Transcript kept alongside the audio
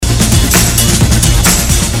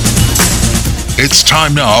It's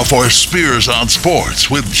time now for Spears on Sports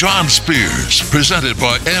with John Spears, presented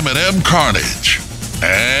by M&M Carnage.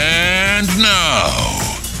 And now,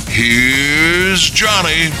 here's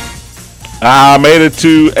Johnny. I made it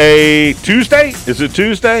to a Tuesday. Is it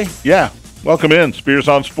Tuesday? Yeah. Welcome in. Spears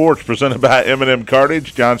on Sports, presented by M&M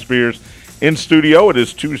Carnage. John Spears in studio. It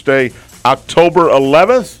is Tuesday, October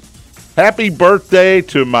 11th. Happy birthday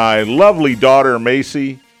to my lovely daughter,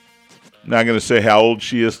 Macy. Not going to say how old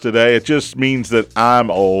she is today. It just means that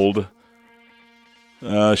I'm old.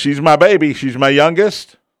 She's my baby. She's my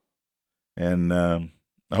youngest. And I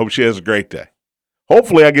hope she has a great day.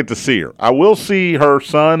 Hopefully I get to see her. I will see her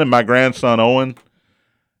son and my grandson, Owen.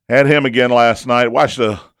 Had him again last night. Watched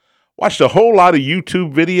a whole lot of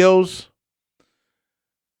YouTube videos.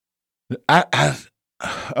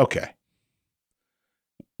 Okay.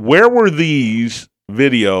 Where were these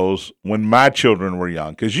videos when my children were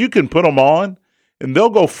young? Because you can put them on and they'll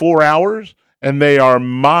go 4 hours and they are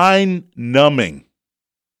mind-numbing.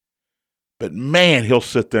 But man, he'll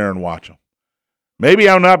sit there and watch them. Maybe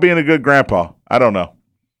I'm not being a good grandpa. I don't know.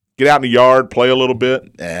 Get out in the yard, play a little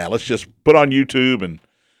bit. Let's just put on YouTube and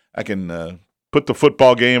I can put the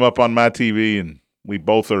football game up on my TV and we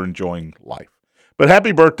both are enjoying life. But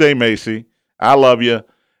happy birthday, Macy. I love you,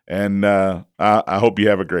 and I hope you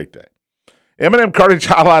have a great day. M&M Carnage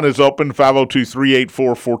Hotline is open,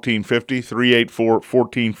 502-384-1450,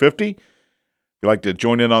 384-1450. If you'd like to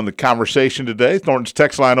join in on the conversation today, Thornton's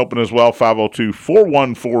text line open as well,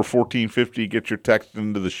 502-414-1450. Get your text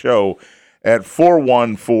into the show at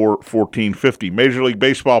 414-1450. Major League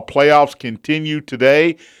Baseball playoffs continue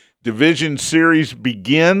today. Division series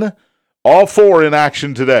begin. All four in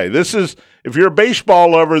action today. This is, if you're a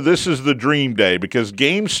baseball lover, this is the dream day because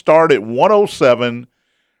games start at 1:07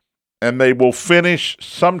 and they will finish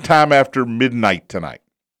sometime after midnight tonight.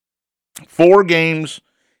 4 games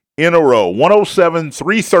in a row, 1:07,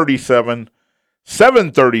 3:37,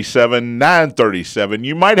 7:37, 9:37.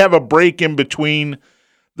 You might have a break in between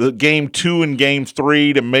the game 2 and game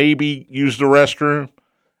 3 to maybe use the restroom.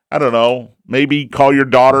 I don't know. Maybe call your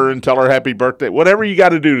daughter and tell her happy birthday. Whatever you got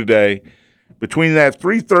to do today, between that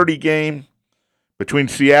 3:30 game, between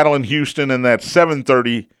Seattle and Houston, and that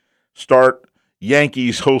 7:30 start,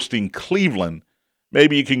 Yankees hosting Cleveland,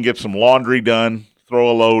 maybe you can get some laundry done, throw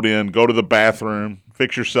a load in, go to the bathroom,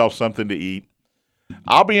 fix yourself something to eat.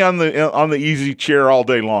 I'll be on the easy chair all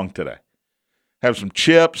day long today. Have some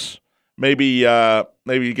chips, maybe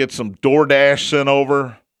get some DoorDash sent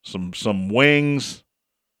over, some wings,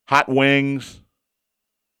 hot wings,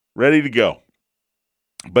 ready to go.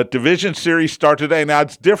 But division series start today. Now,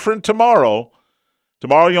 it's different tomorrow.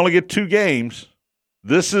 Tomorrow you only get 2 games.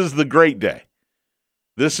 This is the great day.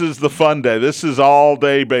 This is the fun day. This is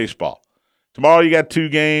all-day baseball. Tomorrow you got 2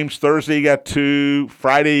 games. Thursday you got 2.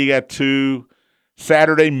 Friday you got 2.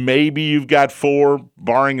 Saturday maybe you've got 4,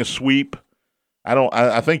 barring a sweep.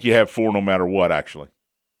 I think you have 4 no matter what, actually,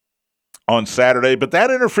 on Saturday. But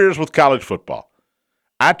that interferes with college football.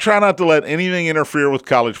 I try not to let anything interfere with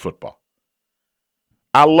college football.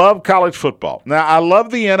 I love college football. Now, I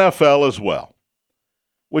love the NFL as well,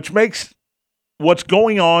 which makes what's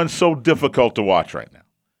going on so difficult to watch right now.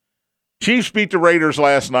 Chiefs beat the Raiders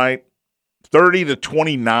last night,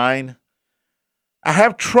 30-29. I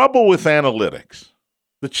have trouble with analytics.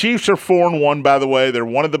 The Chiefs are 4-1, by the way. They're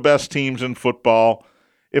one of the best teams in football.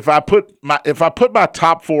 If I put my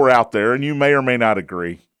top 4 out there, and you may or may not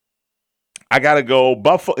agree, I got to go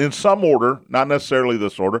Buffalo in some order, not necessarily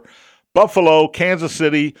this order. Buffalo, Kansas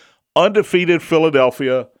City, undefeated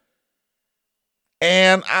Philadelphia.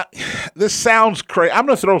 And this sounds crazy. I'm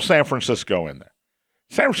going to throw San Francisco in there.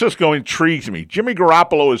 San Francisco intrigues me. Jimmy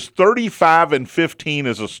Garoppolo is 35-15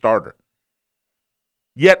 as a starter.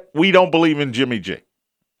 Yet we don't believe in Jimmy G.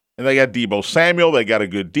 And they got Deebo Samuel. They got a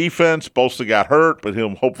good defense. Bosa got hurt, but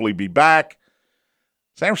he'll hopefully be back.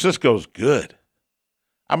 San Francisco's good.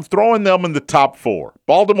 I'm throwing them in the top 4.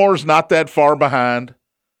 Baltimore's not that far behind,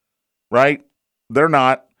 right? They're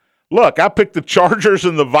not. Look, I picked the Chargers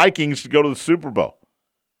and the Vikings to go to the Super Bowl.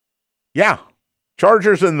 Yeah,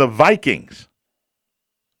 Chargers and the Vikings.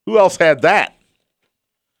 Who else had that?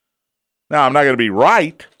 Now, I'm not going to be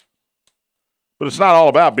right, but it's not all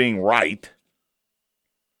about being right.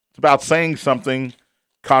 It's about saying something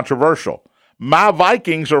controversial. My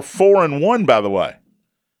Vikings are 4-1, by the way,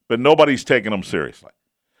 but nobody's taking them seriously.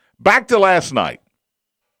 Back to last night.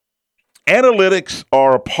 Analytics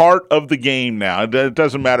are a part of the game now. It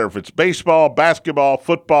doesn't matter if it's baseball, basketball,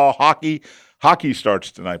 football, hockey. Hockey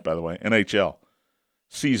starts tonight, by the way, NHL.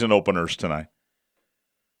 Season openers tonight.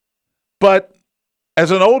 But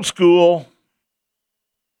as an old school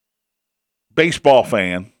baseball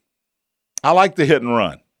fan, I like the hit and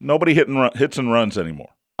run. Nobody hits and runs anymore.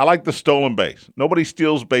 I like the stolen base. Nobody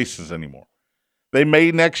steals bases anymore. They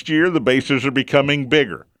may next year, the bases are becoming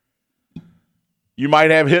bigger. You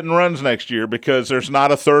might have hit and runs next year because there's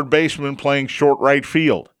not a third baseman playing short right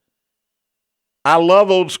field. I love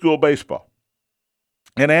old school baseball.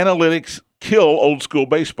 And analytics kill old school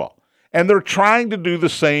baseball. And they're trying to do the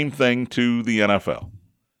same thing to the NFL.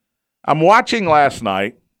 I'm watching last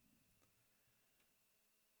night.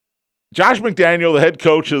 Josh McDaniel, the head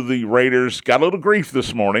coach of the Raiders, got a little grief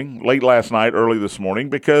this morning, late last night, early this morning,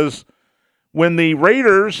 because when the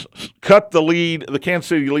Raiders cut the lead, the Kansas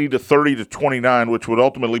City lead to 30-29, which would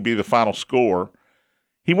ultimately be the final score,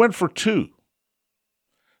 he went for two.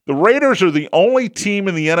 The Raiders are the only team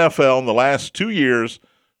in the NFL in the last 2 years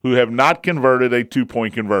who have not converted a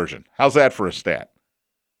two-point conversion. How's that for a stat?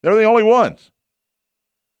 They're the only ones.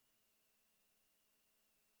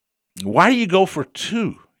 Why do you go for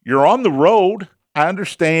two? You're on the road. I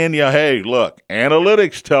understand. Yeah, hey, look,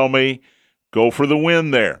 analytics tell me go for the win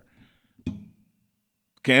there.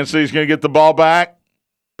 Kansas City's going to get the ball back.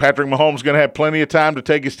 Patrick Mahomes is going to have plenty of time to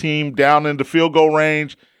take his team down into field goal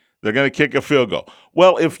range. They're going to kick a field goal.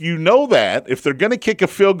 Well, if you know that, if they're going to kick a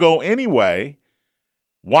field goal anyway,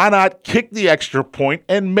 why not kick the extra point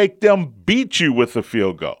and make them beat you with the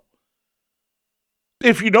field goal?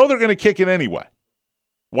 If you know they're going to kick it anyway,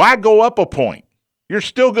 why go up a point? You're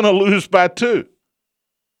still going to lose by two.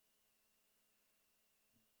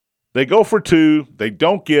 They go for two. They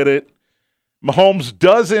don't get it. Mahomes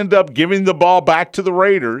does end up giving the ball back to the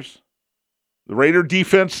Raiders. The Raider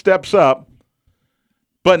defense steps up.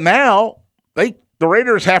 But now the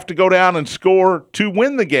Raiders have to go down and score to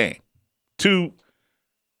win the game.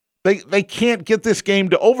 They can't get this game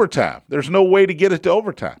to overtime. There's no way to get it to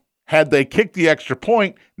overtime. Had they kicked the extra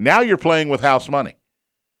point, now you're playing with house money.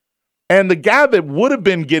 And the guy that would have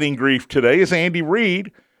been getting grief today is Andy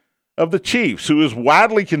Reid of the Chiefs, who is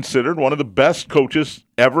widely considered one of the best coaches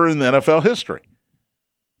ever in the NFL history.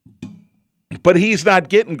 But he's not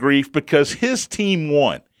getting grief because his team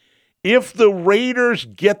won. If the Raiders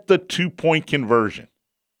get the two-point conversion,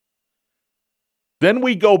 then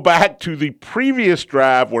we go back to the previous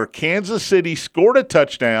drive where Kansas City scored a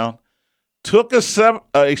touchdown, took a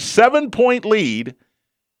 7-point lead,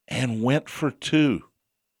 and went for two.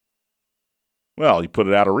 Well, you put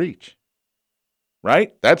it out of reach,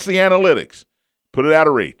 right? That's the analytics. Put it out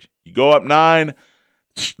of reach. You go up 9.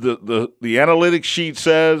 The analytics sheet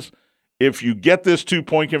says if you get this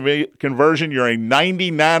two-point conversion, you're a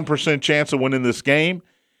 99% chance of winning this game.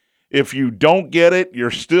 If you don't get it,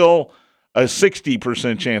 you're still a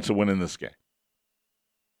 60% chance of winning this game.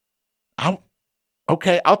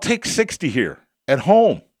 I'll take 60 here at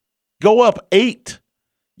home. Go up 8.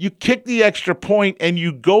 You kick the extra point and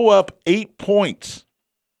you go up 8 points.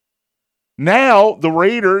 Now the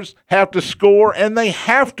Raiders have to score and they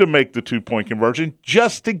have to make the two-point conversion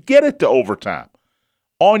just to get it to overtime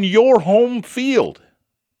on your home field.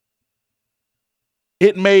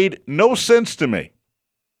 It made no sense to me.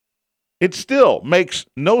 It still makes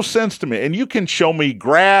no sense to me. And you can show me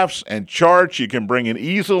graphs and charts. You can bring an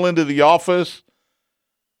easel into the office.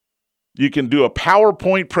 You can do a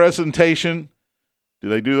PowerPoint presentation. Do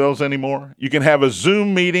they do those anymore? You can have a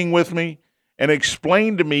Zoom meeting with me and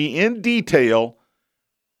explain to me in detail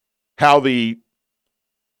how the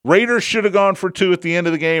Raiders should have gone for two at the end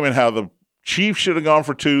of the game and how the Chiefs should have gone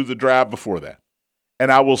for two the drive before that.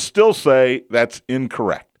 And I will still say that's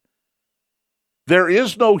incorrect. There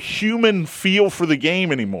is no human feel for the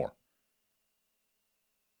game anymore.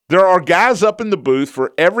 There are guys up in the booth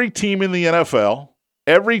for every team in the NFL,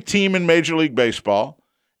 every team in Major League Baseball,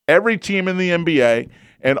 every team in the NBA,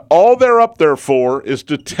 and all they're up there for is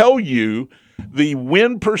to tell you the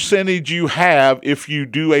win percentage you have if you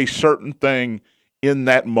do a certain thing in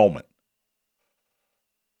that moment.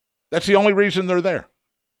 That's the only reason they're there.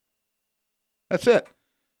 That's it.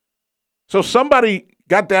 So somebody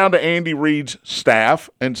got down to Andy Reid's staff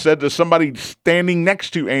and said to somebody standing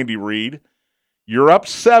next to Andy Reid, you're up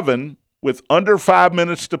 7 with under 5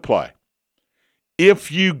 minutes to play.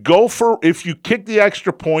 If you kick the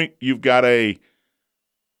extra point, you've got a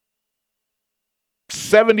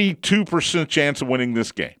 72% chance of winning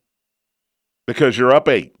this game because you're up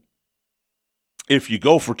 8. If you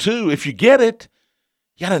go for 2, if you get it,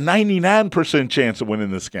 you got a 99% chance of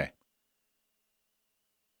winning this game.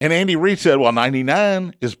 And Andy Reid said, well,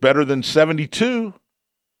 99 is better than 72.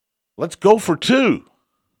 Let's go for 2.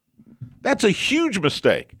 That's a huge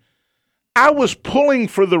mistake. I was pulling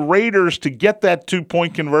for the Raiders to get that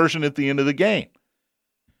 2-point conversion at the end of the game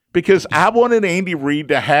because I wanted Andy Reid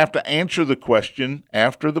to have to answer the question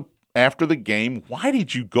after the after the game, why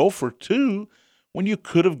did you go for 2 when you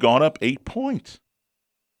could have gone up 8 points?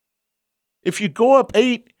 If you go up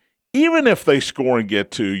 8, even if they score and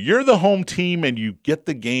get 2, you're the home team and you get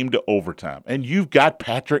the game to overtime. And you've got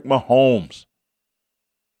Patrick Mahomes.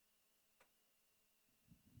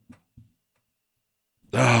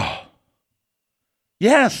 Oh.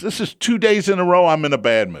 Yes, this is 2 days in a row I'm in a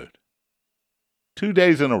bad mood. 2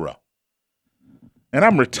 days in a row. And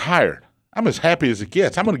I'm retired. I'm as happy as it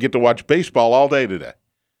gets. I'm going to get to watch baseball all day today.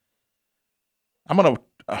 I'm going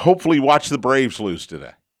to hopefully watch the Braves lose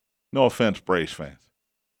today. No offense, Braves fans.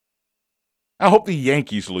 I hope the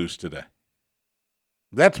Yankees lose today.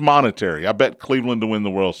 That's monetary. I bet Cleveland to win the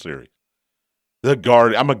World Series.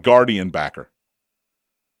 I'm a Guardian backer.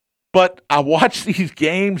 But I watch these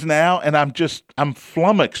games now, and I'm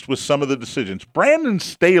flummoxed with some of the decisions. Brandon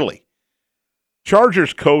Staley,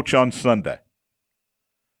 Chargers coach on Sunday.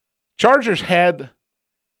 Chargers had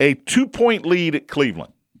a 2-point lead at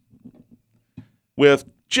Cleveland with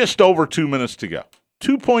just over 2 minutes to go.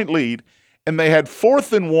 2-point lead, and they had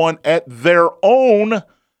 4th and 1 at their own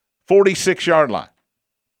 46-yard line.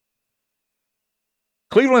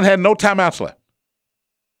 Cleveland had no timeouts left.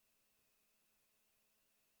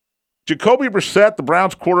 Jacoby Brissett, the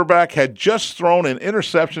Browns quarterback, had just thrown an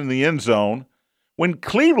interception in the end zone when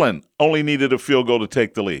Cleveland only needed a field goal to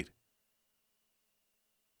take the lead.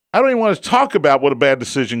 I don't even want to talk about what a bad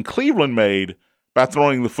decision Cleveland made by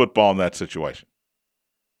throwing the football in that situation.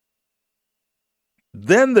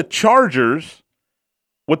 Then the Chargers,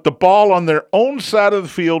 with the ball on their own side of the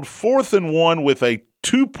field, 4th and 1 with a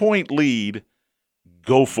 2-point lead,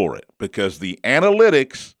 go for it. Because the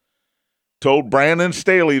analytics told Brandon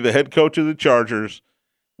Staley, the head coach of the Chargers,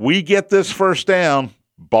 we get this first down,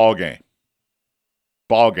 ball game.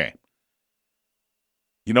 Ball game.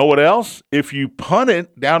 You know what else? If you punt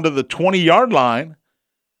it down to the 20-yard line,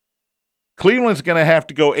 Cleveland's going to have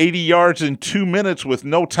to go 80 yards in 2 minutes with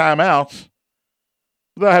no timeouts.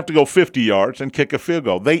 They'll have to go 50 yards and kick a field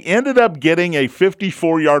goal. They ended up getting a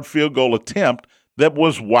 54-yard field goal attempt that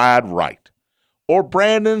was wide right. Or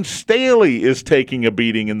Brandon Staley is taking a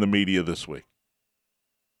beating in the media this week.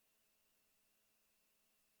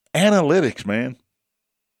 Analytics, man.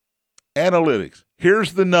 Analytics.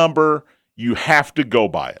 Here's the number. You have to go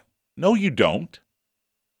by it. No, you don't.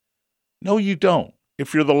 No, you don't.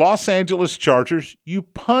 If you're the Los Angeles Chargers, you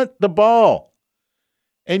punt the ball.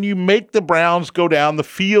 And you make the Browns go down the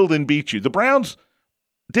field and beat you. The Browns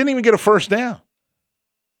didn't even get a first down.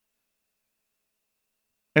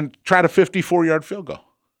 And tried a 54-yard field goal.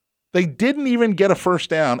 They didn't even get a first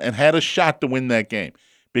down and had a shot to win that game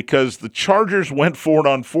because the Chargers went for it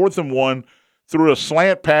on 4th and 1 through a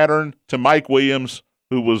slant pattern to Mike Williams,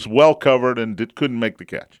 who was well covered and couldn't make the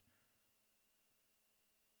catch.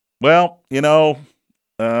 Well, we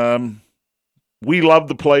loved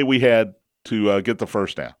the play we had to get the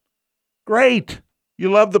first down. Great. You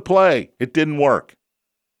love the play. It didn't work.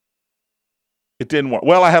 It didn't work.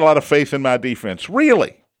 Well, I had a lot of faith in my defense.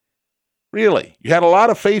 Really? Really? You had a lot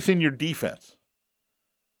of faith in your defense.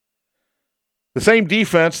 The same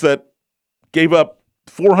defense that gave up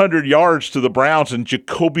 400 yards to the Browns and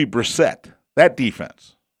Jacoby Brissett. That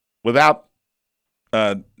defense. Without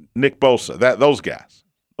Nick Bosa. Those guys.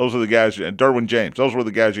 Those are the guys. And Derwin James. Those were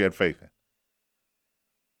the guys you had faith in.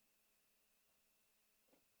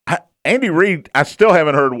 Andy Reid, I still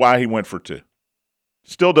haven't heard why he went for 2.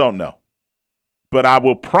 Still don't know. But I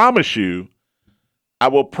will promise you,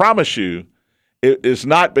 it is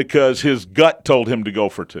not because his gut told him to go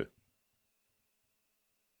for 2.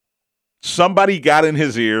 Somebody got in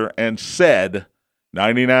his ear and said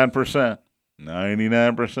 99%.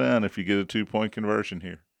 99% if you get a 2-point conversion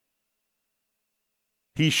here.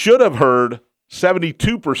 He should have heard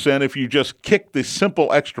 72% if you just kick the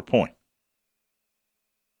simple extra point.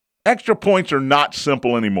 Extra points are not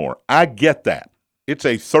simple anymore. I get that. It's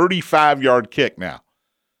a 35-yard kick now.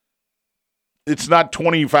 It's not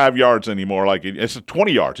 25 yards anymore. It's a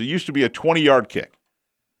 20 yards. It used to be a 20-yard kick.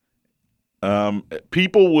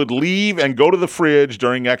 People would leave and go to the fridge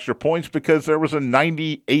during extra points because there was a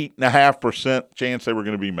 98.5% chance they were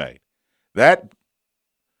going to be made.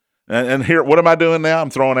 And here, what am I doing now?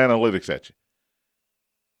 I'm throwing analytics at you.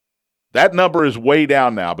 That number is way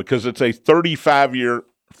down now because it's a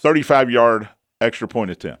 35-yard extra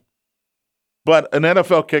point attempt. But an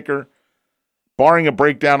NFL kicker, barring a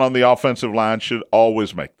breakdown on the offensive line, should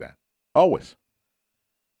always make that. Always.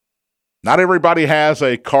 Not everybody has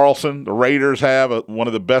a Carlson. The Raiders have one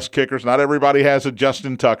of the best kickers. Not everybody has a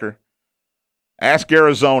Justin Tucker. Ask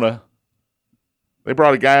Arizona. They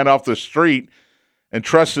brought a guy in off the street and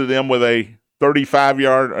trusted him with a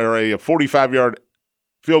 35-yard or a 45-yard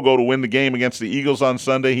field goal to win the game against the Eagles on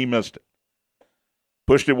Sunday. He missed it.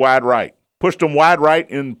 Pushed it wide right. Pushed him wide right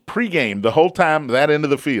in pregame the whole time, that end of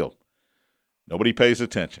the field. Nobody pays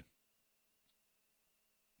attention.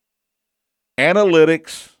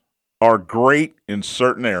 Analytics are great in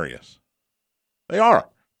certain areas. They are,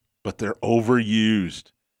 but they're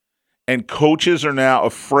overused. And coaches are now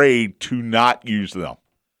afraid to not use them.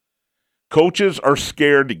 Coaches are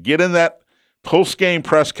scared to get in that post-game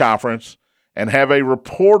press conference and have a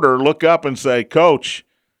reporter look up and say, Coach,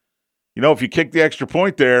 you know, if you kick the extra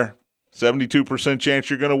point there, 72% chance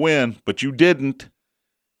you're going to win, but you didn't,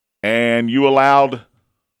 and you allowed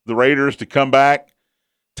the Raiders to come back,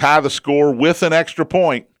 tie the score with an extra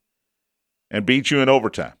point, and beat you in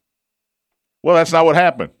overtime. Well, that's not what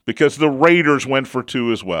happened because the Raiders went for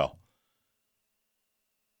two as well.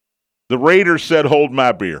 The Raiders said, hold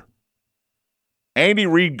my beer. Andy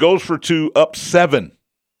Reid goes for two, up 7.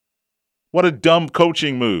 What a dumb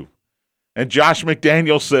coaching move. And Josh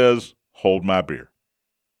McDaniels says, hold my beer.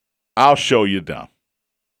 I'll show you dumb.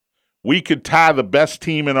 We could tie the best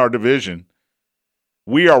team in our division.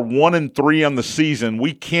 We are 1-3 on the season.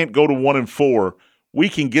 We can't go to 1-4. We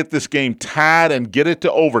can get this game tied and get it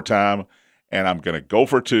to overtime, and I'm going to go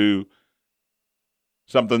for two.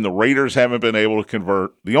 Something the Raiders haven't been able to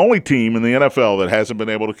convert. The only team in the NFL that hasn't been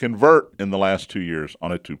able to convert in the last 2 years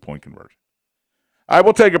on a 2-point conversion. All right,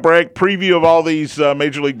 we'll take a break. Preview of all these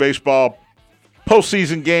Major League Baseball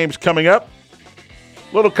postseason games coming up.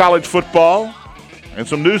 A little college football and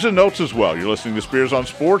some news and notes as well. You're listening to Spears on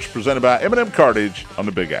Sports, presented by M&M Cartage on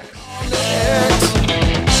the Big X.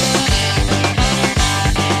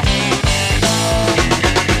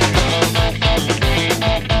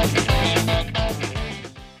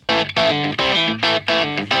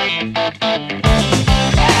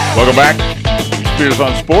 Welcome back. Spears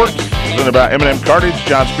on Sports, presented by M&M Cartage.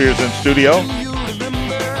 John Spears in studio.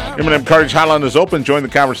 M&M Cartage Highline is open. Join the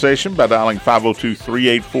conversation by dialing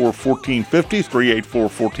 502-384-1450,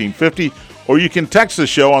 384-1450, or you can text the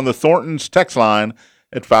show on the Thornton's text line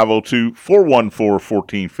at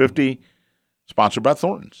 502-414-1450. Sponsored by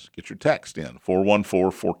Thornton's. Get your text in,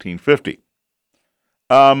 414-1450.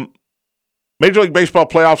 Major League Baseball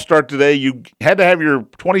playoffs start today. You had to have your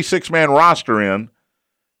 26-man roster in. A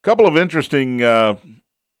couple of interesting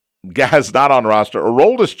guys not on the roster.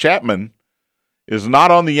 Aroldis Chapman is not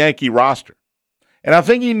on the Yankee roster. And I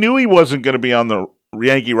think he knew he wasn't going to be on the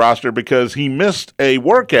Yankee roster because he missed a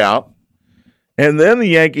workout, and then the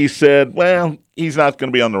Yankees said, well, he's not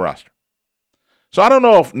going to be on the roster. So I don't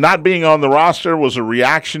know if not being on the roster was a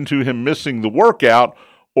reaction to him missing the workout,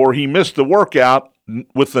 or he missed the workout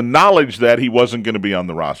with the knowledge that he wasn't going to be on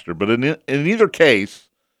the roster. But in either case,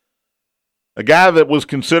 a guy that was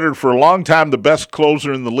considered for a long time the best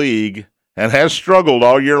closer in the league and has struggled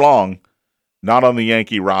all year long, not on the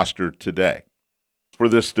Yankee roster today for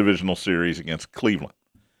this divisional series against Cleveland.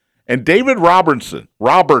 And David Robertson,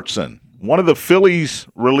 one of the Phillies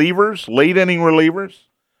relievers, late-inning relievers,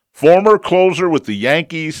 former closer with the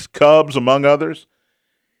Yankees, Cubs, among others,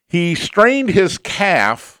 he strained his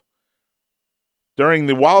calf during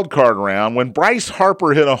the wild card round. When Bryce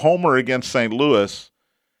Harper hit a homer against St. Louis,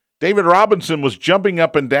 David Robinson was jumping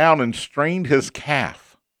up and down and strained his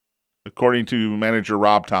calf, according to manager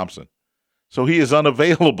Rob Thompson. So he is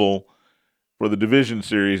unavailable for the division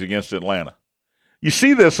series against Atlanta. You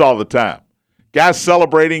see this all the time. Guys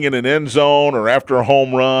celebrating in an end zone or after a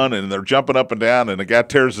home run, and they're jumping up and down, and the guy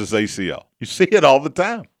tears his ACL. You see it all the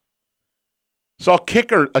time. Saw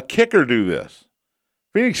a kicker do this.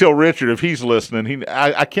 Phoenix Hill Richard, if he's listening,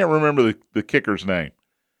 I can't remember the kicker's name.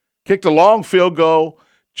 Kicked a long field goal,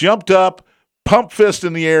 jumped up, pump fist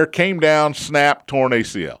in the air, came down, snapped, torn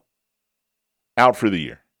ACL. Out for the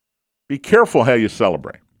year. Be careful how you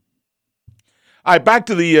celebrate. All right, back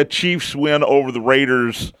to the Chiefs win over the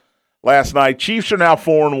Raiders last night. Chiefs are now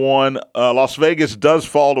 4-1. Las Vegas does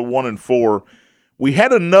fall to 1-4. We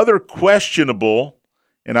had another questionable,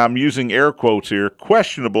 and I'm using air quotes here,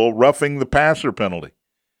 questionable roughing the passer penalty.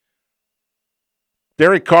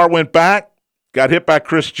 Derek Carr went back, got hit by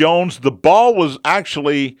Chris Jones. The ball was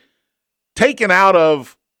actually taken out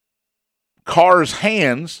of Carr's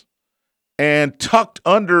hands and tucked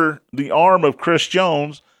under the arm of Chris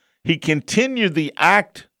Jones. He continued the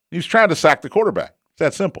act. He was trying to sack the quarterback. It's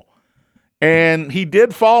that simple. And he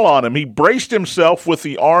did fall on him. He braced himself with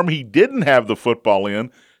the arm he didn't have the football in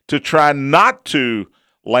to try not to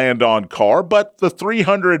land on Carr, but the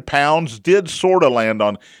 300 pounds did sort of land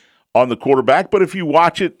on the quarterback. But if you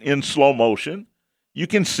watch it in slow motion, you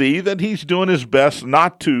can see that he's doing his best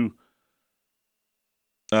not to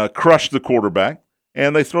crush the quarterback,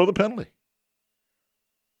 and they throw the penalty.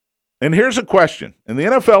 And here's a question, and the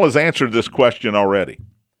NFL has answered this question already.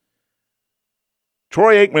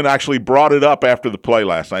 Troy Aikman actually brought it up after the play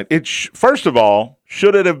last night. First of all,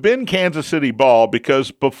 should it have been Kansas City ball?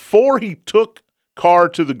 Because before he took Carr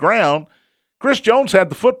to the ground, Chris Jones had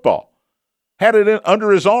the football, had it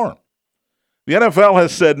under his arm. The NFL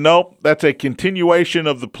has said, nope, that's a continuation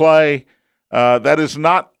of the play. That is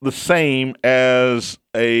not the same as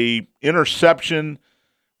a interception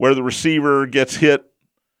where the receiver gets hit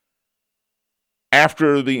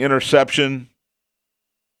after the interception.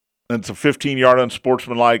 It's a 15-yard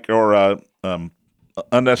unsportsmanlike or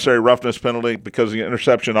unnecessary roughness penalty because the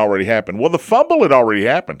interception already happened. Well, the fumble had already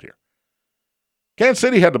happened here. Kansas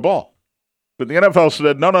City had the ball. But the NFL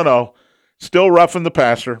said, no, still roughing the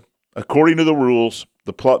passer. According to the rules,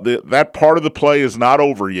 that part of the play is not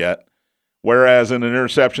over yet, whereas in an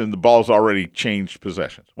interception, the ball's already changed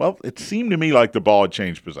possessions. Well, it seemed to me like the ball had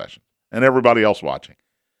changed possession, and everybody else watching.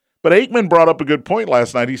 But Aikman brought up a good point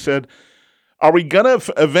last night. He said, are we going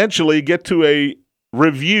to eventually get to a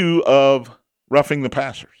review of roughing the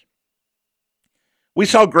passers? We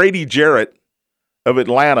saw Grady Jarrett of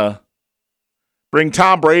Atlanta bring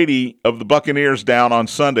Tom Brady of the Buccaneers down on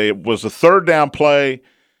Sunday. It was a third down play.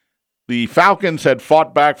 The Falcons had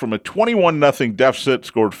fought back from a 21-0 deficit,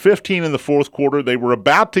 scored 15 in the fourth quarter. They were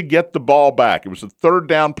about to get the ball back. It was a third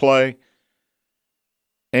down play,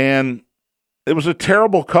 and it was a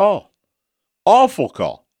terrible call. Awful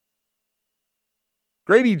call.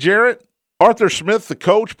 Grady Jarrett, Arthur Smith, the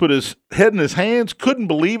coach, put his head in his hands, couldn't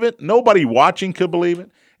believe it. Nobody watching could believe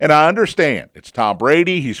it. And I understand. It's Tom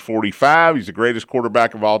Brady. He's 45. He's the greatest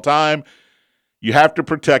quarterback of all time. You have to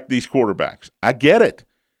protect these quarterbacks. I get it.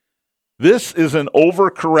 This is an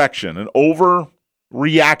overcorrection, an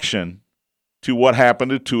overreaction to what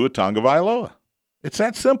happened to Tua Tagovailoa. It's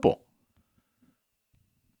that simple.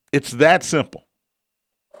 It's that simple.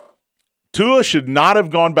 Tua should not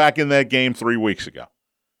have gone back in that game 3 weeks ago.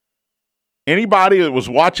 Anybody that was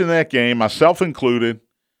watching that game, myself included,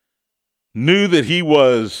 knew that he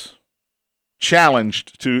was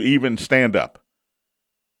challenged to even stand up.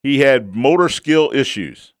 He had motor skill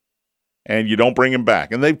issues. And you don't bring him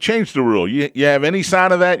back. And they've changed the rule. You have any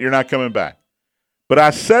sign of that, you're not coming back. But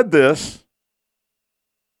I said this.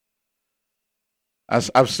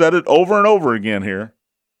 I've said it over and over again here.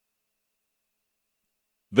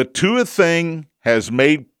 The Tua thing has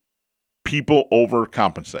made people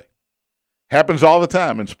overcompensate. Happens all the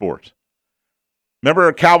time in sports.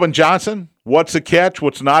 Remember Calvin Johnson? What's a catch?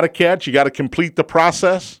 What's not a catch? You got to complete the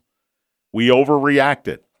process. We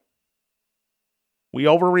overreacted.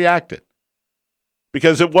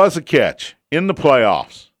 Because it was a catch in the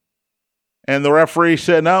playoffs. And the referee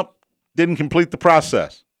said, nope, didn't complete the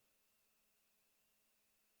process.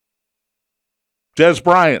 Dez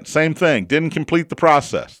Bryant, same thing, didn't complete the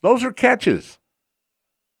process. Those are catches.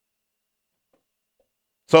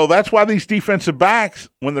 So that's why these defensive backs,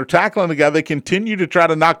 when they're tackling the guy, they continue to try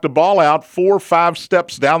to knock the ball out 4 or 5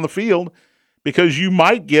 steps down the field because you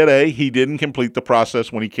might get he didn't complete the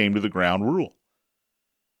process when he came to the ground rule.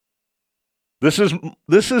 This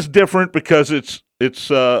is different because it's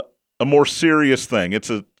a more serious thing.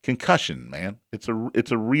 It's a concussion, man. It's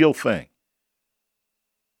a real thing.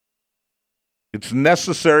 It's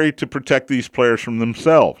necessary to protect these players from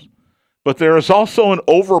themselves. But there is also an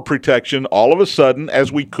overprotection all of a sudden,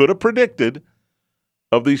 as we could have predicted,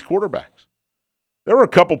 of these quarterbacks. There were a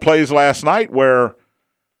couple plays last night where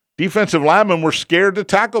defensive linemen were scared to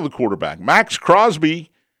tackle the quarterback. Max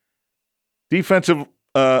Crosby, defensive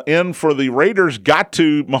end for the Raiders, got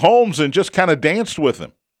to Mahomes and just kind of danced with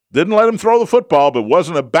him. Didn't let him throw the football, but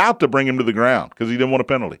wasn't about to bring him to the ground because he didn't want a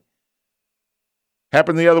penalty.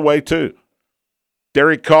 Happened the other way, too.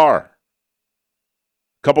 Derek Carr.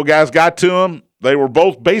 A couple guys got to him. They were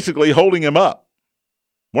both basically holding him up.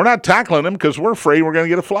 We're not tackling him because we're afraid we're going to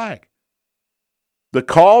get a flag. The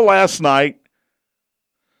call last night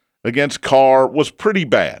against Carr was pretty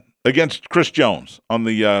bad. Against Chris Jones on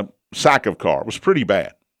the sack of Carr was pretty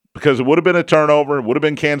bad because it would have been a turnover. It would have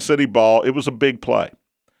been Kansas City ball. It was a big play.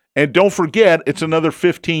 And don't forget, it's another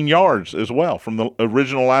 15 yards as well from the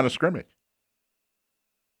original line of scrimmage.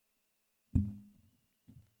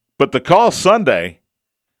 But the call Sunday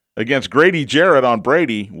against Grady Jarrett on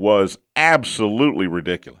Brady was absolutely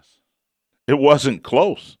ridiculous. It wasn't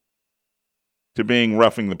close to being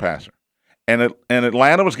roughing the passer. And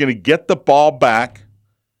Atlanta was going to get the ball back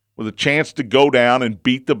with a chance to go down and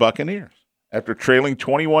beat the Buccaneers after trailing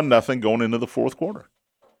 21-0 going into the fourth quarter.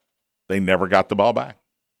 They never got the ball back.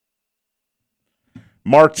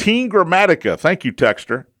 Martin Gramatica, thank you,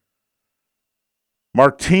 Texter.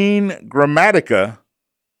 Martin Gramatica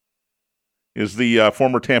is the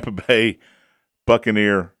former Tampa Bay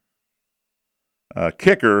Buccaneer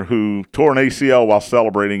kicker who tore an ACL while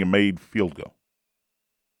celebrating and made field goal.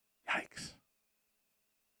 Yikes.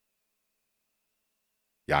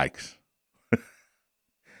 Yikes.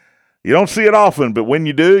 You don't see it often, but when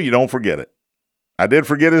you do, you don't forget it. I did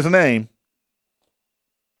forget his name.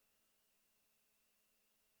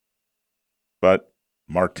 But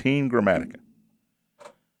Martin Gramatica.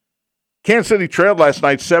 Kansas City trailed last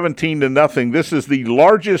night 17-0. This is the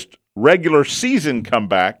largest regular season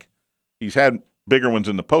comeback. He's had bigger ones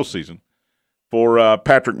in the postseason for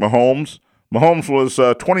Patrick Mahomes. Mahomes was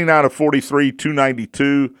 29 of 43,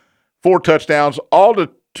 292, 4 touchdowns, all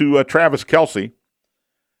to Travis Kelce.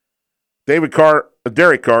 Derek Carr,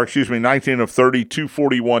 19 of 30,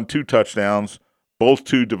 241, 2 touchdowns, both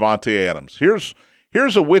to Davante Adams.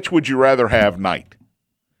 Here's a which would you rather have night.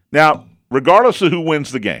 Now, regardless of who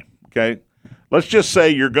wins the game, okay, let's just say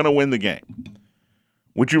you're going to win the game.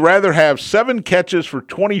 Would you rather have 7 catches for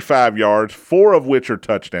 25 yards, 4 of which are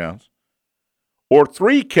touchdowns, or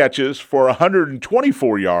 3 catches for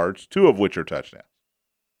 124 yards, 2 of which are touchdowns?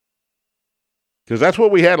 Because that's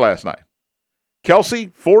what we had last night.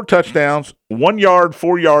 Kelce, 4 touchdowns, 1 yard,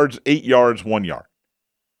 4 yards, 8 yards, 1 yard.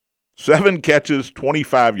 7 catches,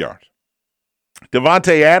 25 yards.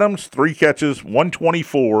 Davante Adams, 3 catches,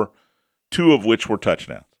 124, 2 of which were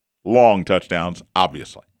touchdowns. Long touchdowns,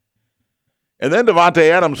 obviously. And then Davante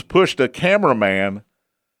Adams pushed a cameraman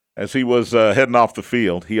as he was heading off the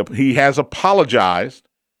field. He has apologized.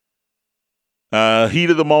 Heat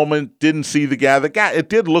of the moment, didn't see the guy. It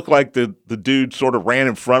did look like the dude sort of ran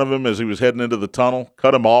in front of him as he was heading into the tunnel,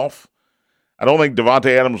 cut him off. I don't think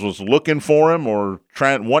Davante Adams was looking for him or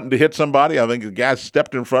wanting to hit somebody. I think the guy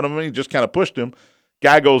stepped in front of him. He just kind of pushed him.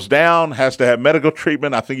 Guy goes down, has to have medical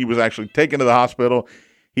treatment. I think he was actually taken to the hospital.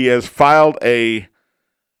 He has filed a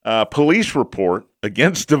police report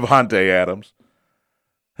against Davante Adams.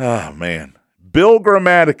 Oh, man. Bill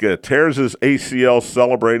Gramatica tears his ACL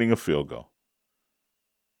celebrating a field goal.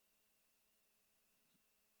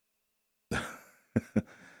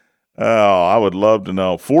 Oh, I would love to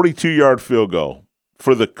know. 42-yard field goal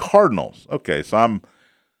for the Cardinals. Okay, so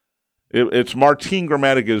it's Martin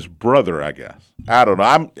Gramatica's brother, I guess. I don't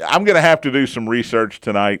know. I'm going to have to do some research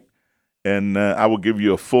tonight, and I will give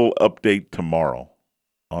you a full update tomorrow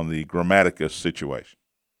on the Gramatica situation.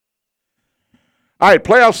 All right,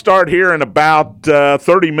 playoffs start here in about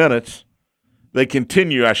 30 minutes. They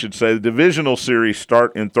continue, I should say. The divisional series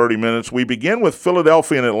start in 30 minutes. We begin with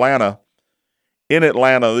Philadelphia and Atlanta. In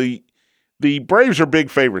Atlanta, the Braves are big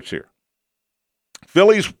favorites here.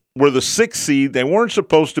 Phillies were the 6th seed. They weren't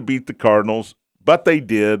supposed to beat the Cardinals, but they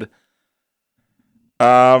did.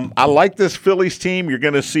 I like this Phillies team. You're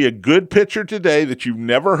going to see a good pitcher today that you've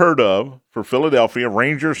never heard of for Philadelphia,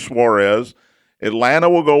 Ranger Suarez. Atlanta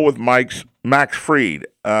will go with Max Fried.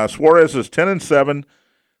 Suarez is 10-7,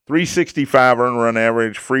 365 earned run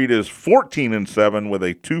average. Fried is 14-7 with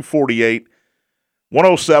a 248.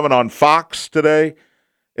 107 on Fox today.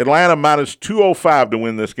 Atlanta minus 205 to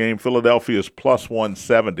win this game. Philadelphia is plus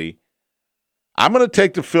 170. I'm going to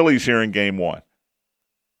take the Phillies here in game 1.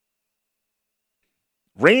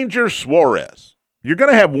 Ranger Suarez. You're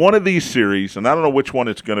going to have one of these series, and I don't know which one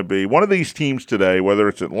it's going to be. One of these teams today, whether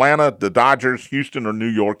it's Atlanta, the Dodgers, Houston, or New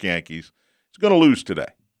York Yankees, is going to lose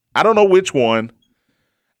today. I don't know which one.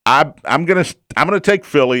 I'm going to take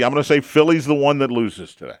Philly. I'm going to say Philly's the one that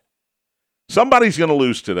loses today. Somebody's going to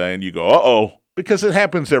lose today, and you go, uh-oh, because it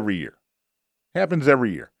happens every year. Happens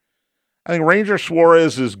every year. I think Ranger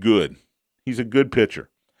Suarez is good. He's a good pitcher.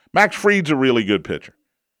 Max Fried's a really good pitcher.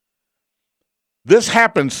 This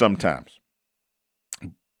happens sometimes.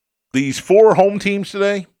 These 4 home teams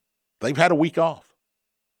today, they've had a week off.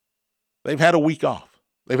 They've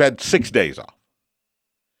had 6 days off.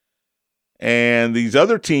 And these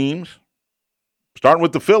other teams, starting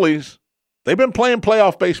with the Phillies, they've been playing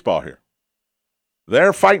playoff baseball here.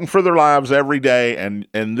 They're fighting for their lives every day, and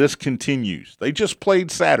this continues. They just played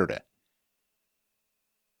Saturday.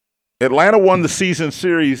 Atlanta won the season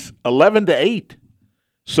series 11-8.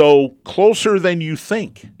 So closer than you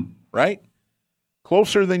think, right?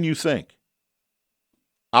 Closer than you think.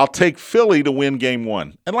 I'll take Philly to win game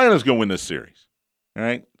 1. Atlanta's going to win this series. All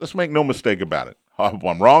right? Let's make no mistake about it. If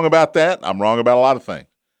I'm wrong about that, I'm wrong about a lot of things.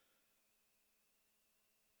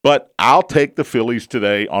 But I'll take the Phillies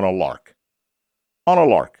today on a lark.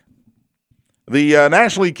 The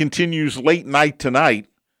National League continues late night tonight.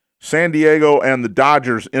 San Diego and the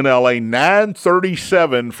Dodgers in L.A.,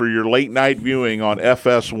 9:37 for your late night viewing on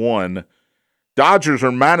FS1. Dodgers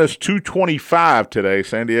are minus 225 today.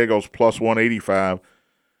 San Diego's plus 185.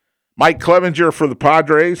 Mike Clevenger for the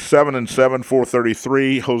Padres, 7-7,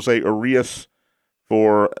 433. Jose Urias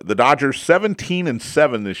for the Dodgers,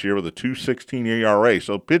 17-7 this year with a 2.16 ERA.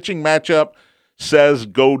 So pitching matchup says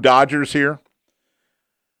go Dodgers here.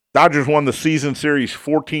 Dodgers won the season series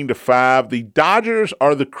 14-5. The Dodgers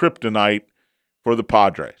are the kryptonite for the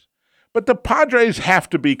Padres. But the Padres have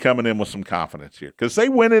to be coming in with some confidence here because they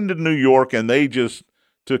went into New York and they just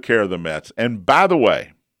took care of the Mets. And by the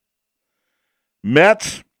way,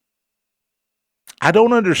 Mets, I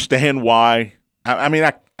don't understand why. I mean,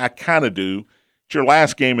 I kind of do. It's your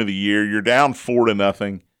last game of the year. You're down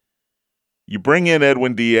 4-0. You bring in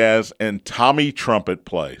Edwin Diaz and Tommy Trumpet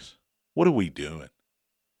plays. What are we doing?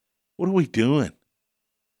 What are we doing?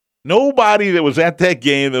 Nobody that was at that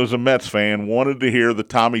game that was a Mets fan wanted to hear the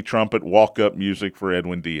Tommy Trumpet walk-up music for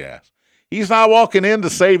Edwin Diaz. He's not walking in to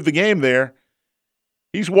save the game there.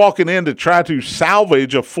 He's walking in to try to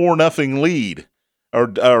salvage a 4-0 lead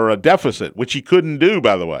or a deficit, which he couldn't do,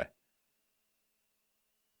 by the way.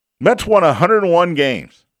 Mets won 101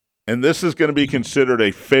 games, and this is going to be considered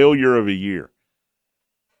a failure of a year.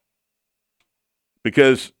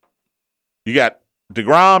 Because you got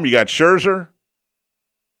DeGrom, you got Scherzer,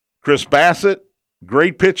 Chris Bassett,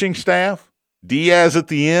 great pitching staff, Diaz at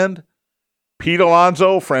the end, Pete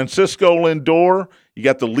Alonso, Francisco Lindor. You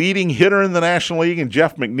got the leading hitter in the National League in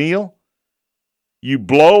Jeff McNeil. You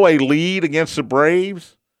blow a lead against the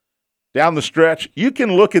Braves down the stretch. You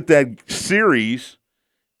can look at that series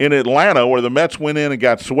in Atlanta where the Mets went in and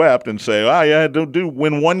got swept and say, oh, yeah,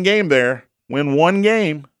 win one game there. Win one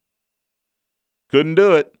game. Couldn't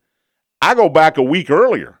do it. I go back a week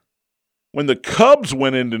earlier when the Cubs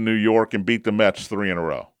went into New York and beat the Mets 3 in a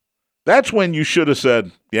row. That's when you should have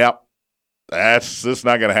said, yep, this is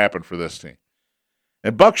not going to happen for this team.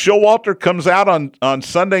 And Buck Showalter comes out on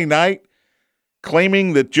Sunday night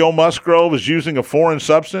claiming that Joe Musgrove is using a foreign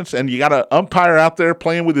substance, and you got an umpire out there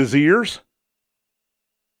playing with his ears?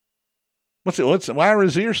 Why are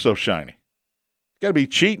his ears so shiny? Got to be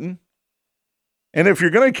cheating. And if you're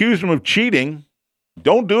going to accuse him of cheating,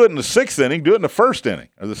 don't do it in the 6th inning. Do it in the 1st inning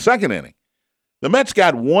or the 2nd inning. The Mets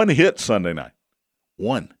got one hit Sunday night.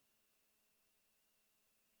 One.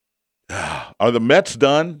 Are the Mets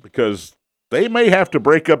done? Because they may have to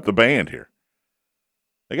break up the band here.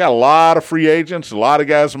 They got a lot of free agents. A lot of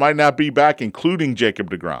guys might not be back, including Jacob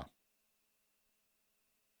deGrom.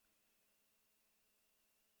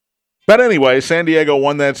 But anyway, San Diego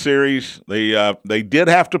won that series. They did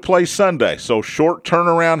have to play Sunday, so short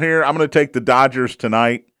turnaround here. I'm going to take the Dodgers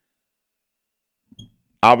tonight.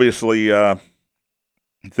 Obviously, they're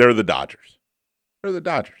the Dodgers. They're the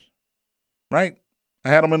Dodgers, right? I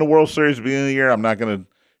had them in the World Series at the beginning of the year. I'm not going to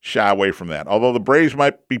shy away from that. Although the Braves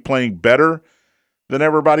might be playing better than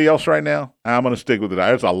everybody else right now, I'm going to stick with it.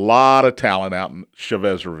 There's a lot of talent out in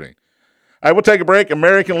Chavez Ravine. All right, we'll take a break.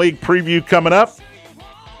 American League preview coming up.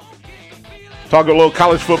 Talk a little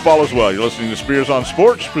college football as well. You're listening to Spears on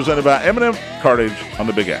Sports, presented by M&M Cartage on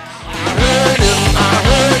the Big X. I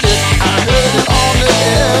heard it on the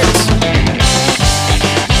X.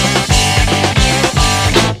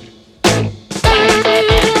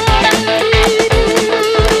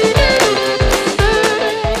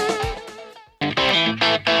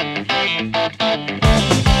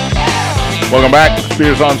 Welcome back to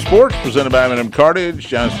Spears on Sports, presented by M&M Cartage.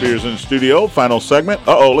 John Spears in the studio. Final segment.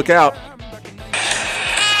 Uh-oh, look out.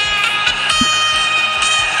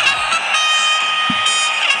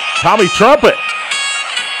 Tommy Trumpet.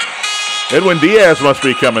 Edwin Diaz must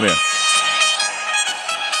be coming in.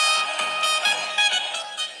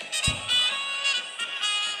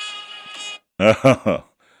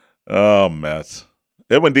 Oh, Mets.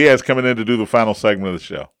 Edwin Diaz coming in to do the final segment of the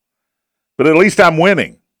show. But at least I'm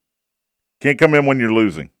winning. Can't come in when you're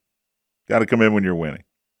losing. Got to come in when you're winning.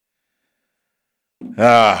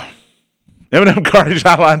 M&M Cartage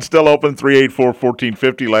Hotline still open,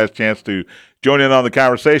 384-1450. Last chance to join in on the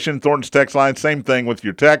conversation. Thornton's text line, same thing with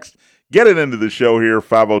your text. Get it into the show here,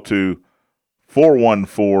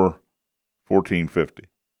 502-414-1450.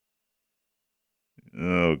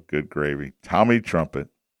 Oh, good gravy. Tommy Trumpet.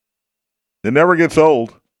 It never gets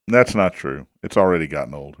old. That's not true. It's already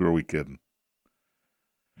gotten old. Who are we kidding?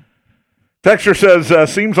 Texture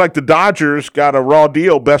says, seems like the Dodgers got a raw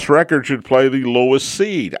deal. Best record should play the lowest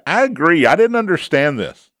seed. I agree. I didn't understand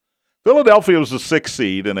this. Philadelphia was the 6th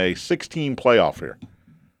seed in a 16 playoff here.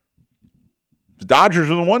 The Dodgers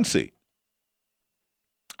are the 1 seed.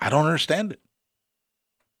 I don't understand it.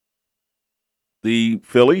 The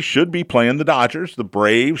Phillies should be playing the Dodgers. The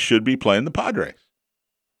Braves should be playing the Padres.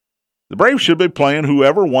 The Braves should be playing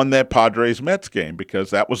whoever won that Padres-Mets game because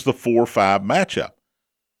that was the 4-5 matchup.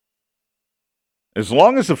 As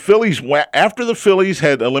long as the Phillies, after the Phillies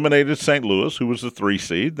had eliminated St. Louis, who was the 3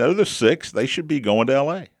 seed, they're the 6, they should be going to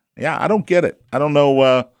L.A. Yeah, I don't get it. I don't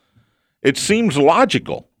know. It seems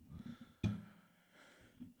logical.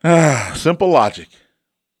 Simple logic.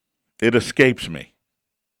 It escapes me.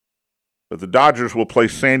 But the Dodgers will play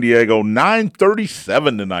San Diego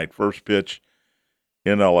 9:37 tonight, first pitch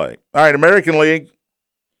in L.A. All right, American League.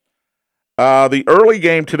 The early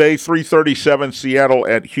game today, 3:37, Seattle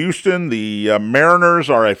at Houston. The Mariners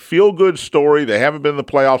are a feel-good story. They haven't been in the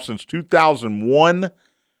playoffs since 2001.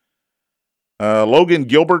 Logan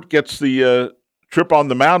Gilbert gets the trip on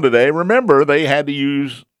the mound today. Remember, they had to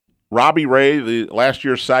use Robbie Ray, the last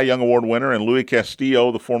year's Cy Young Award winner, and Luis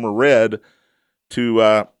Castillo, the former Red,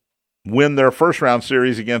 to win their first-round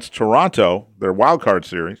series against Toronto, their wild card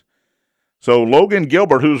series. So Logan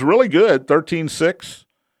Gilbert, who's really good, 13-6,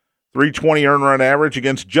 320 earned run average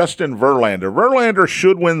against Justin Verlander. Verlander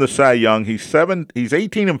should win the Cy Young. He's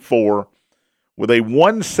 18-4 with a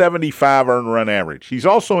 175 earned run average. He's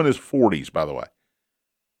also in his 40s, by the way.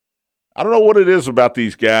 I don't know what it is about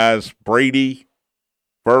these guys, Brady,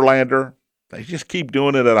 Verlander. They just keep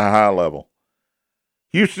doing it at a high level.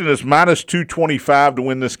 Houston is minus 225 to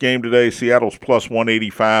win this game today. Seattle's plus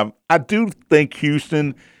 185. I do think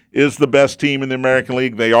Houston is the best team in the American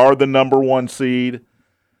League. They are the number 1 seed.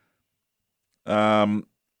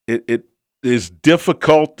 It is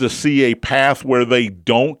difficult to see a path where they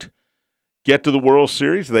don't get to the World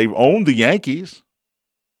Series. They've owned the Yankees,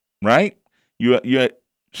 right? You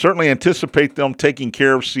certainly anticipate them taking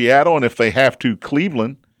care of Seattle, and if they have to,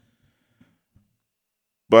 Cleveland.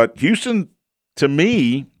 But Houston, to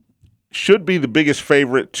me, should be the biggest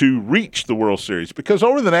favorite to reach the World Series because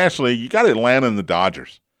over the National League, you got Atlanta and the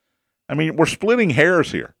Dodgers. I mean, we're splitting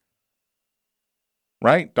hairs here,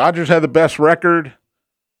 right? Dodgers have the best record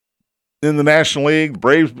in the National League. The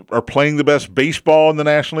Braves are playing the best baseball in the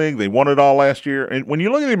National League. They won it all last year. And when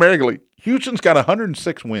you look at the American League, Houston's got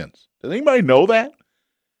 106 wins. Does anybody know that?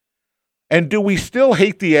 And do we still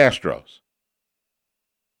hate the Astros?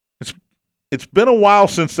 It's been a while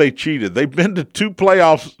since they cheated. They've been to 2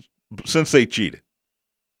 playoffs since they cheated.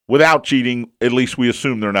 Without cheating, at least we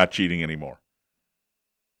assume they're not cheating anymore.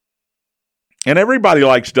 And everybody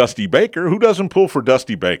likes Dusty Baker. Who doesn't pull for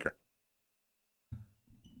Dusty Baker?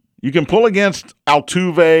 You can pull against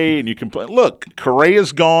Altuve, and you can play. Look,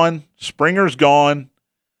 Correa's gone. Springer's gone.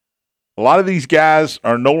 A lot of these guys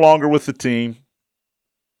are no longer with the team.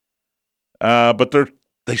 But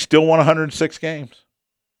they still won 106 games.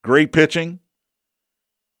 Great pitching.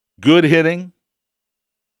 Good hitting.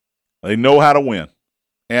 They know how to win.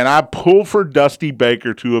 And I pull for Dusty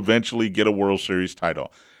Baker to eventually get a World Series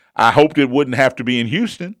title. I hoped it wouldn't have to be in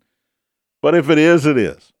Houston, but if it is, it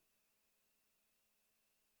is.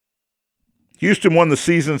 Houston won the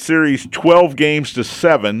season series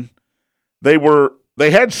 12-7.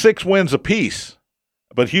 They had 6 wins apiece,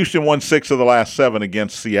 but Houston won 6 of the last 7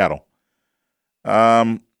 against Seattle.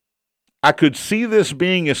 I could see this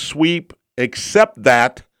being a sweep, except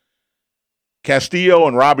that Castillo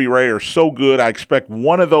and Robbie Ray are so good. I expect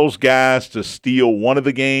one of those guys to steal one of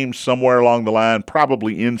the games somewhere along the line,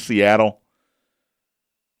 probably in Seattle.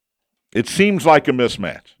 It seems like a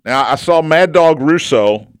mismatch. Now, I saw Mad Dog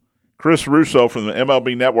Russo, Chris Russo from the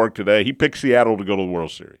MLB Network today. He picked Seattle to go to the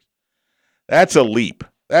World Series. That's a leap.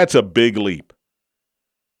 That's a big leap.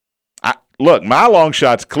 Look, my long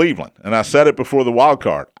shot's Cleveland, and I said it before the wild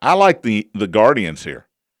card. I like the Guardians here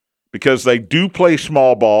because they do play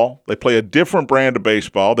small ball. They play a different brand of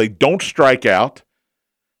baseball. They don't strike out.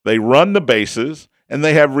 They run the bases, and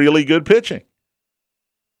they have really good pitching.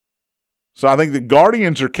 So I think the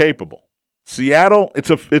Guardians are capable. Seattle, it's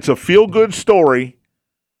a feel-good story,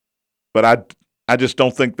 but I just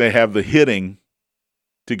don't think they have the hitting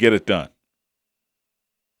to get it done.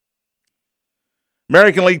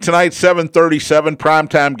 American League tonight, 7:37,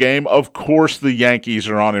 primetime game. Of course the Yankees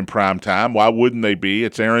are on in primetime. Why wouldn't they be?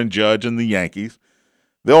 It's Aaron Judge and the Yankees.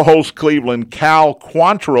 They'll host Cleveland. Cal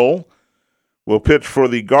Quantrill will pitch for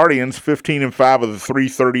the Guardians, 15-5 with a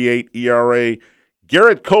 3.38 ERA.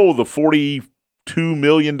 Garrett Cole, the $42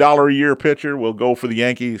 million a year pitcher, will go for the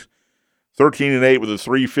Yankees, 13-8 with a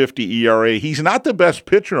 3.50 ERA. He's not the best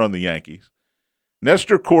pitcher on the Yankees.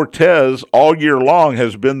 Nestor Cortez all year long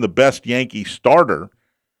has been the best Yankee starter.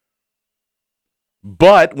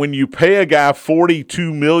 But when you pay a guy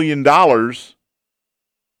 $42 million,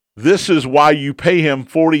 this is why you pay him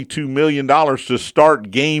 $42 million to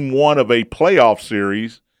start game 1 of a playoff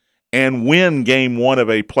series and win game 1 of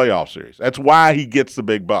a playoff series. That's why he gets the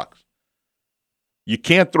big bucks. You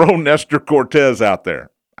can't throw Nestor Cortez out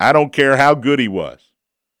there. I don't care how good he was.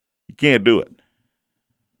 You can't do it.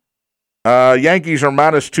 Yankees are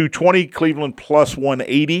minus 220, Cleveland plus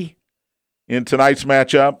 180 in tonight's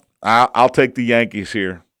matchup. I'll take the Yankees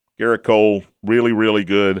here. Garrett Cole, really, really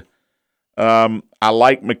good. I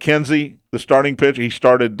like McKenzie, the starting pitcher. He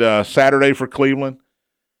started Saturday for Cleveland.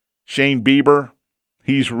 Shane Bieber,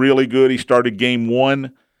 he's really good. He started game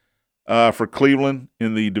 1 for Cleveland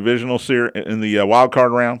in the divisional series, in the wild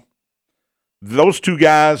card round. Those two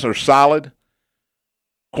guys are solid.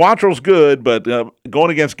 Quantrill's good, but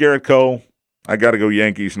going against Garrett Cole, I got to go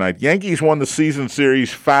Yankees tonight. Yankees won the season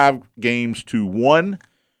series 5-1.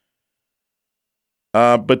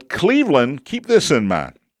 But Cleveland, keep this in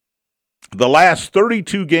mind. The last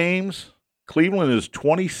 32 games, Cleveland is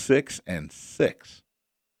 26-6.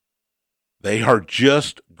 They are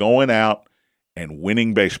just going out and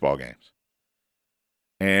winning baseball games.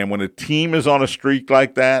 And when a team is on a streak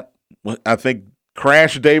like that, I think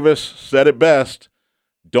Crash Davis said it best,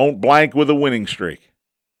 don't blank with a winning streak,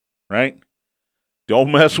 right?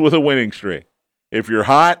 Don't mess with a winning streak. If you're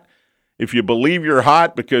hot, if you believe you're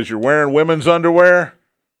hot because you're wearing women's underwear,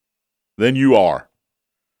 then you are.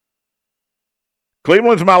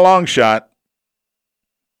 Cleveland's my long shot.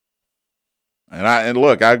 And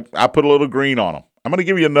look, I put a little green on them. I'm going to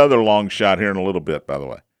give you another long shot here in a little bit, by the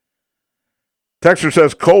way. Texter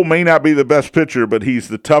says Cole may not be the best pitcher, but he's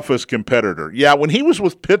the toughest competitor. Yeah, when he was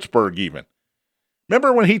with Pittsburgh even.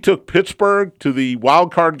 Remember when he took Pittsburgh to the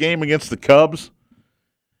wild card game against the Cubs?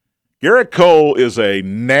 Garrett Cole is a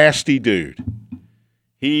nasty dude.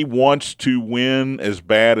 He wants to win as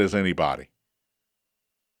bad as anybody.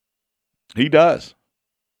 He does.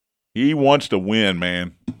 He wants to win,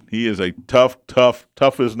 man. He is a tough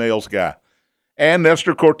as nails guy. And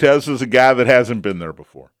Nestor Cortez is a guy that hasn't been there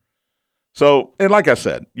before. So, and like I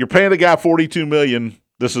said, you're paying the guy $42 million.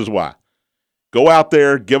 This is why. Go out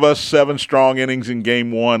there, give us 7 strong innings in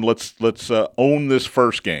game 1. Let's own this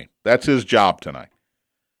first game. That's his job tonight.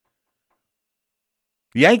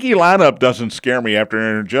 The Yankee lineup doesn't scare me after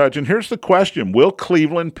Aaron Judge. And here's the question. Will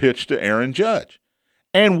Cleveland pitch to Aaron Judge?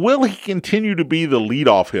 And will he continue to be the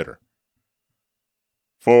leadoff hitter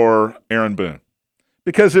for Aaron Boone?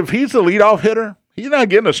 Because if he's the leadoff hitter, he's not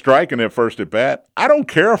getting a strike in that first at bat. I don't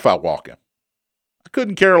care if I walk him. I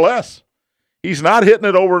couldn't care less. He's not hitting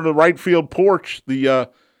it over the right field porch,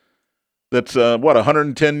 that's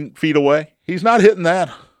 110 feet away. He's not hitting that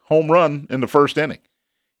home run in the first inning.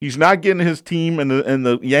 He's not getting his team and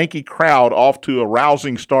the Yankee crowd off to a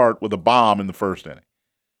rousing start with a bomb in the first inning.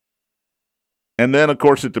 And then, of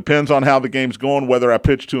course, it depends on how the game's going, whether I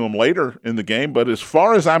pitch to him later in the game. But as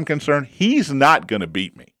far as I'm concerned, he's not going to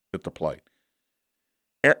beat me at the plate.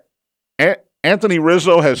 Anthony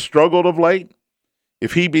Rizzo has struggled of late.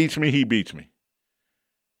 If he beats me, he beats me.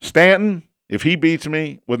 Stanton, if he beats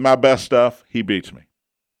me with my best stuff, he beats me.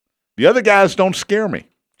 The other guys don't scare me.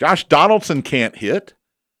 Josh Donaldson can't hit.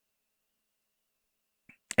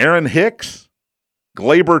 Aaron Hicks,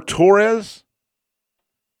 Gleyber Torres,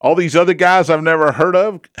 all these other guys I've never heard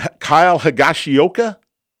of, Kyle Higashioka.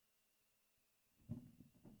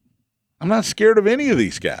 I'm not scared of any of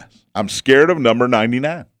these guys. I'm scared of number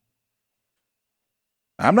 99.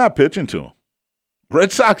 I'm not pitching to him.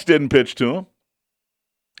 Red Sox didn't pitch to him.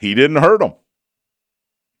 He didn't hurt them.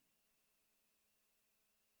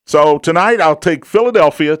 So tonight I'll take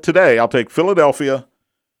Philadelphia. Today I'll take Philadelphia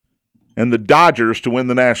and the Dodgers to win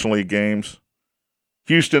the National League games.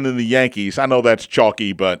 Houston and the Yankees. I know that's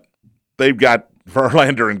chalky, but they've got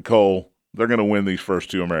Verlander and Cole. They're going to win these first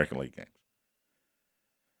 2 American League games.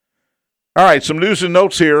 All right, some news and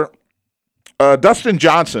notes here. Dustin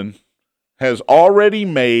Johnson has already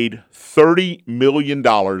made $30 million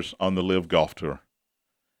on the LIV Golf Tour.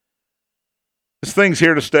 This thing's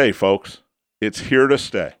here to stay, folks. It's here to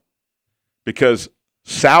stay. Because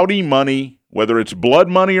Saudi money, whether it's blood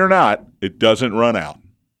money or not, it doesn't run out.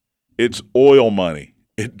 It's oil money.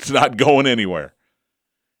 It's not going anywhere.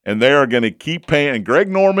 And they are going to keep paying. And Greg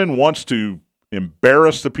Norman wants to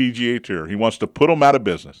embarrass the PGA Tour. He wants to put them out of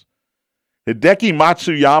business. Hideki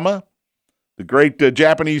Matsuyama, the great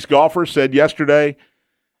Japanese golfer, said yesterday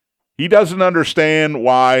he doesn't understand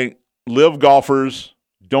why LIV golfers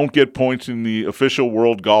don't get points in the official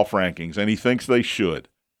world golf rankings, and he thinks they should.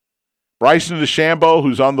 Bryson DeChambeau,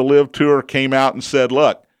 who's on the LIV Tour, came out and said,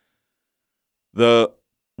 look, the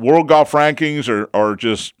world golf rankings are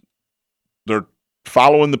just, they're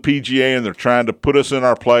following the PGA and they're trying to put us in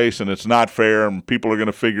our place, and it's not fair, and people are going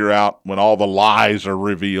to figure out when all the lies are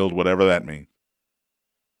revealed, whatever that means.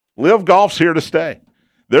 LIV Golf's here to stay.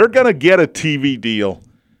 They're going to get a TV deal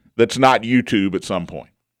that's not YouTube at some point.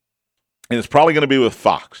 And it's probably going to be with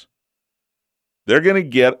Fox. They're going to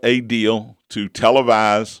get a deal to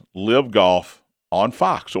televise LIV Golf on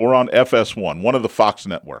Fox or on FS1, one of the Fox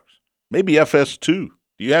networks. Maybe FS2. Do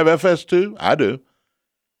you have FS2? I do.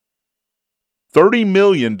 $30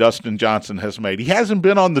 million Dustin Johnson has made. He hasn't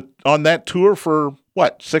been on that tour for,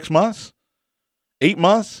 6 months? 8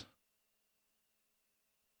 months?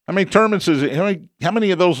 How many tournaments how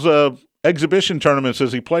many of those exhibition tournaments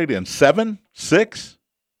has he played in? 7? 6?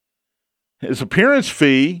 His appearance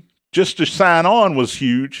fee just to sign on was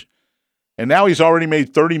huge, and now he's already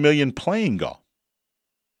made $30 million playing golf.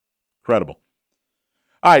 Incredible.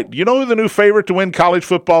 All right, do you know who the new favorite to win college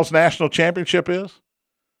football's national championship is?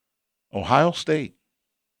 Ohio State.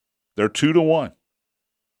 They're 2-1.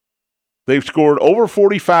 They've scored over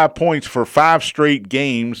 45 points for 5 straight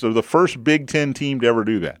games. They're the first Big Ten team to ever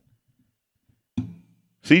do that.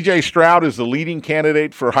 C.J. Stroud is the leading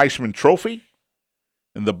candidate for Heisman Trophy,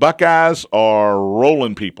 and the Buckeyes are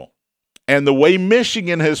rolling people. And the way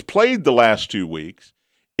Michigan has played the last 2 weeks,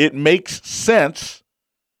 it makes sense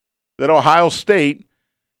that Ohio State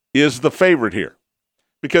is the favorite here.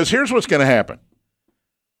 Because here's what's going to happen.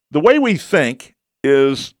 The way we think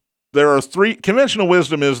is conventional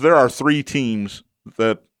wisdom is there are 3 teams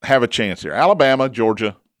that have a chance here. Alabama,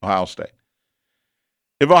 Georgia, Ohio State.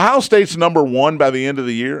 If Ohio State's number 1 by the end of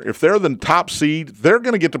the year, if they're the top seed, they're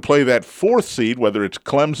going to get to play that 4th seed, whether it's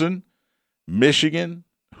Clemson, Michigan,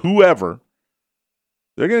 whoever.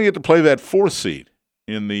 They're going to get to play that 4th seed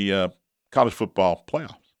in the college football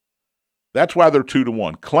playoffs. That's why they're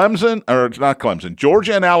 2-1.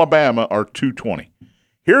 Georgia and Alabama are 220.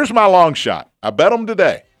 Here's my long shot. I bet them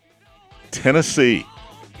today. Tennessee.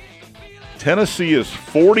 Tennessee is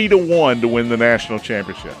 40-1 to win the national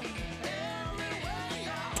championship.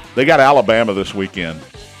 They got Alabama this weekend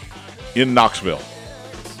in Knoxville.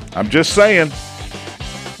 I'm just saying.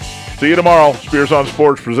 See you tomorrow. Spears on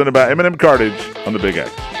Sports presented by M&M Cartage on the Big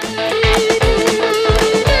X.